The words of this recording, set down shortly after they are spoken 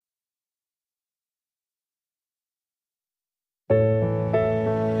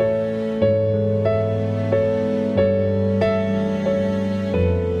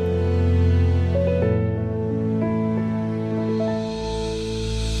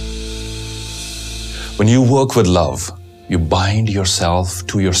When you work with love, you bind yourself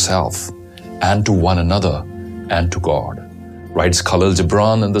and to one another and to God, writes Khalil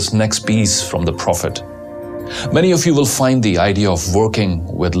Gibran in this next piece from the Prophet. Many of you will find the idea of working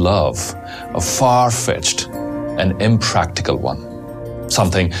with love a far-fetched and impractical one,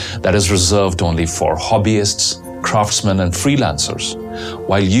 something that is reserved only for hobbyists, craftsmen, and freelancers,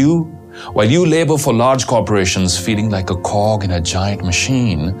 while you labor for large corporations feeling like a cog in a giant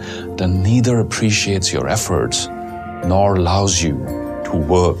machine that neither appreciates your efforts nor allows you to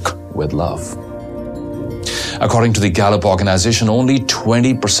work with love. According to the Gallup organization, only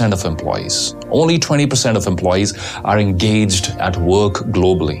 20% of employees are engaged at work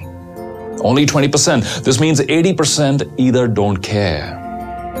globally. Only 20%. This means 80% either don't care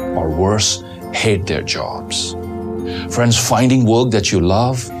or worse, hate their jobs. Friends, finding work that you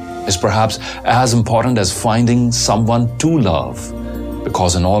love is perhaps as important as finding someone to love,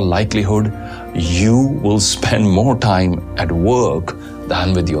 because in all likelihood, you will spend more time at work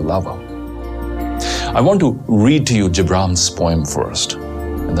than with your lover. I want to read to you Gibran's poem first,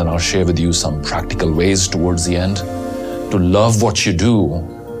 and then I'll share with you some practical ways towards the end to love what you do,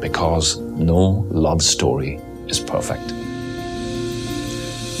 because no love story is perfect.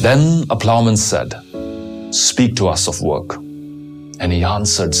 Then a plowman said, "Speak to us of work." And he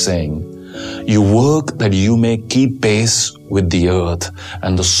answered, saying, "You work that you may keep pace with the earth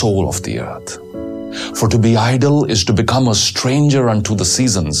and the soul of the earth. For to be idle is to become a stranger unto the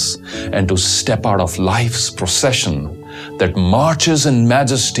seasons, and to step out of life's procession that marches in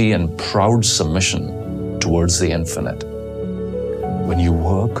majesty and proud submission towards the infinite. When you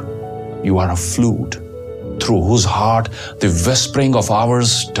work, you are a flute, through whose heart the whispering of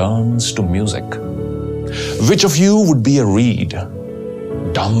hours turns to music. Which of you would be a reed,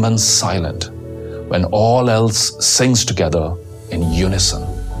 dumb and silent, when all else sings together in unison?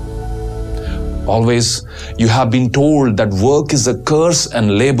 Always you have been told that work is a curse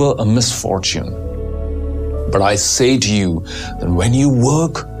and labor a misfortune. But I say to you that when you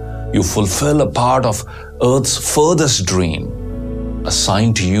work, you fulfill a part of earth's furthest dream,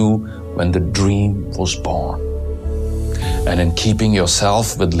 assigned to you when the dream was born. And in keeping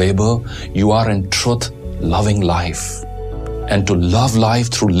yourself with labor, you are in truth loving life. And to love life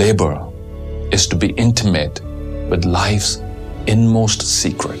through labor is to be intimate with life's inmost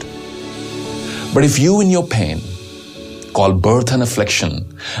secret. But if you in your pain call birth an affliction,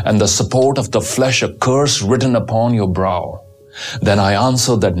 and the support of the flesh a curse written upon your brow, then I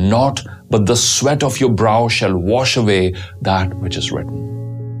answer that naught but the sweat of your brow shall wash away that which is written.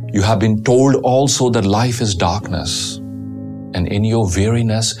 You have been told also that life is darkness, and in your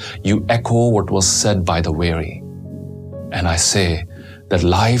weariness you echo what was said by the weary. And I say that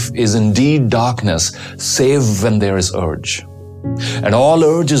life is indeed darkness, save when there is urge. And all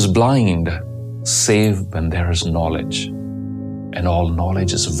urge is blind, save when there is knowledge. And all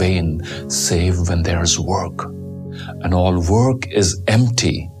knowledge is vain, save when there is work. And all work is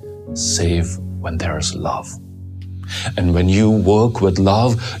empty, save when there is love. And when you work with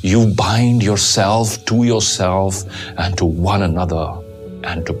love, you bind yourself and to one another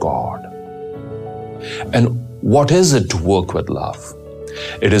and to God. And what is it to work with love?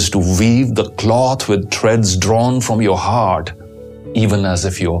 It is to weave the cloth with threads drawn from your heart, even as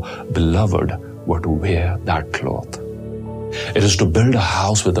if your beloved were to wear that cloth. It is to build a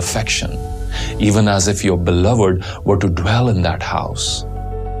house with affection, even as if your beloved were to dwell in that house.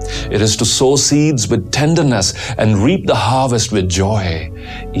 It is to sow seeds with tenderness and reap the harvest with joy,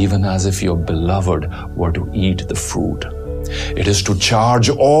 even as if your beloved were to eat the fruit. It is to charge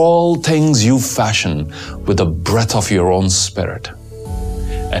all things you fashion with the breath of your own spirit,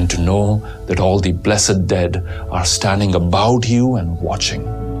 and to know that all the blessed dead are standing about you and watching.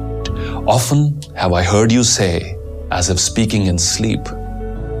 Often have I heard you say, as if speaking in sleep,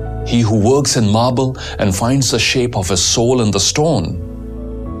 "He who works in marble and finds the shape of his soul in the stone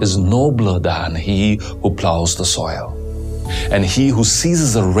is nobler than he who plows the soil. And he who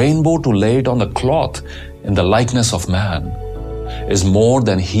seizes a rainbow to lay it on a cloth in the likeness of man is more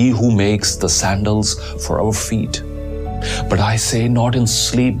than he who makes the sandals for our feet. But I say not in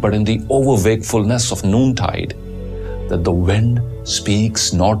sleep, but in the overwakefulness of noontide, that the wind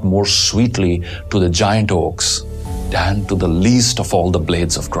speaks not more sweetly to the giant oaks than to the least of all the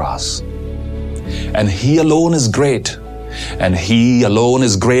blades of grass. And he alone is great, and he alone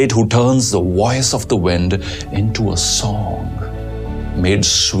is great who turns the voice of the wind into a song, made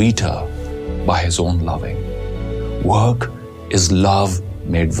sweeter by his own loving. Work is love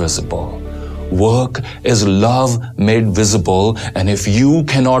made visible. Work is love made visible, and if you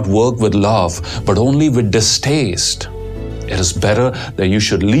cannot work with love, but only with distaste, It is better that you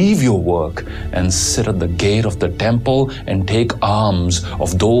should leave your work and sit at the gate of the temple and take alms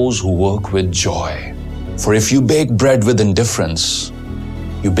of those who work with joy. For if you bake bread with indifference,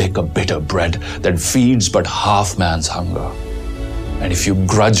 you bake a bitter bread that feeds but half man's hunger. And if you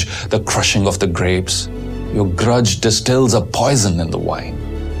grudge the crushing of the grapes, your grudge distills a poison in the wine.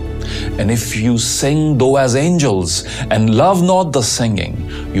 And if you sing though as angels and love not the singing,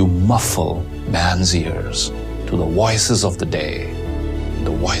 you muffle man's ears to the voices of the day,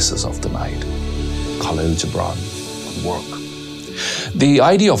 the voices of the night. Khalil Gibran on work. The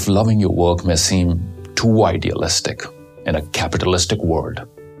idea of loving your work may seem too idealistic in a capitalistic world,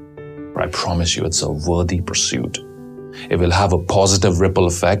 but I promise you it's a worthy pursuit. It will have a positive ripple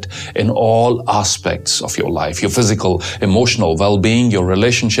effect in all aspects of your life, your physical, emotional well-being, your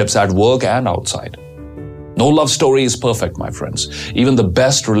relationships at work and outside. No love story is perfect, my friends. Even the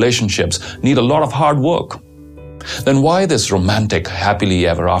best relationships need a lot of hard work. Then why this romantic, happily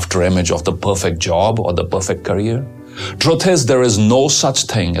ever after image of the perfect job or the perfect career? Truth is, there is no such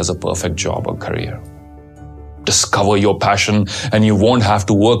thing as a perfect job or career. Discover your passion and you won't have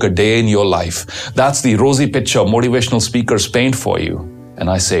to work a day in your life. That's the rosy picture motivational speakers paint for you. And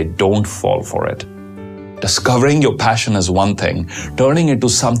I say, don't fall for it. Discovering your passion is one thing. Turning it to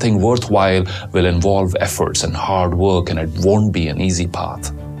something worthwhile will involve efforts and hard work, and it won't be an easy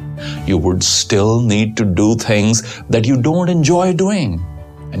path. You would still need to do things that you don't enjoy doing,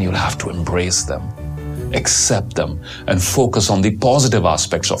 and you'll have to embrace them, accept them, and focus on the positive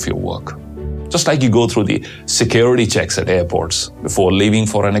aspects of your work. Just like you go through the security checks at airports before leaving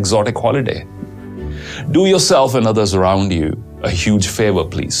for an exotic holiday. Do yourself and others around you a huge favor,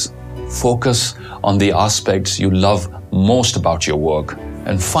 please. Focus on the aspects you love most about your work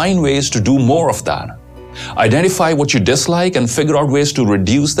and find ways to do more of that. Identify what you dislike and figure out ways to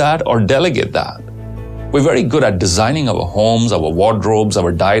reduce that or delegate that. We're very good at designing our homes, our wardrobes,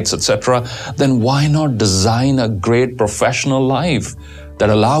 our diets, etc. Then why not design a great professional life that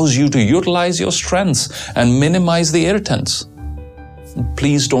allows you to utilize your strengths and minimize the irritants?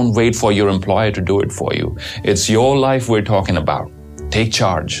 Please don't wait for your employer to do it for you. It's your life we're talking about. Take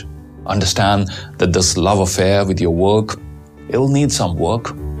charge. Understand that this love affair with your work, it'll need some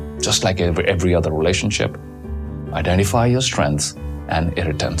work, just like every other relationship. Identify your strengths and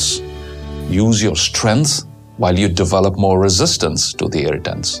irritants. Use your strengths while you develop more resistance to the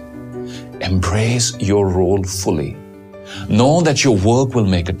irritants. Embrace your role fully. Know that your work will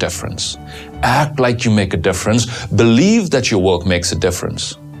make a difference. Act like you make a difference. Believe that your work makes a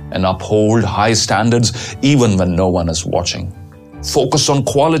difference. And uphold high standards even when no one is watching. Focus on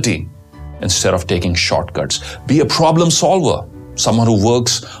quality instead of taking shortcuts. Be a problem solver, someone who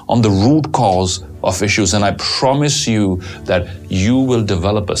works on the root cause of issues, and I promise you that you will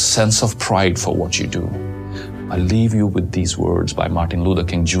develop a sense of pride for what you do. I leave you with these words by Martin Luther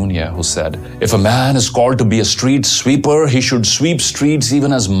King Jr., who said, "If a man is called to be a street sweeper, he should sweep streets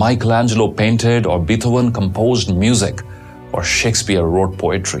even as Michelangelo painted or Beethoven composed music or Shakespeare wrote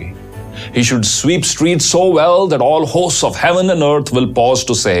poetry. He should sweep streets so well that all hosts of heaven and earth will pause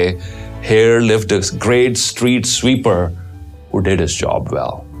to say, 'Here lived a great street sweeper who did his job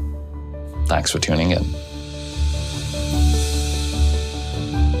well.'" Thanks for tuning in.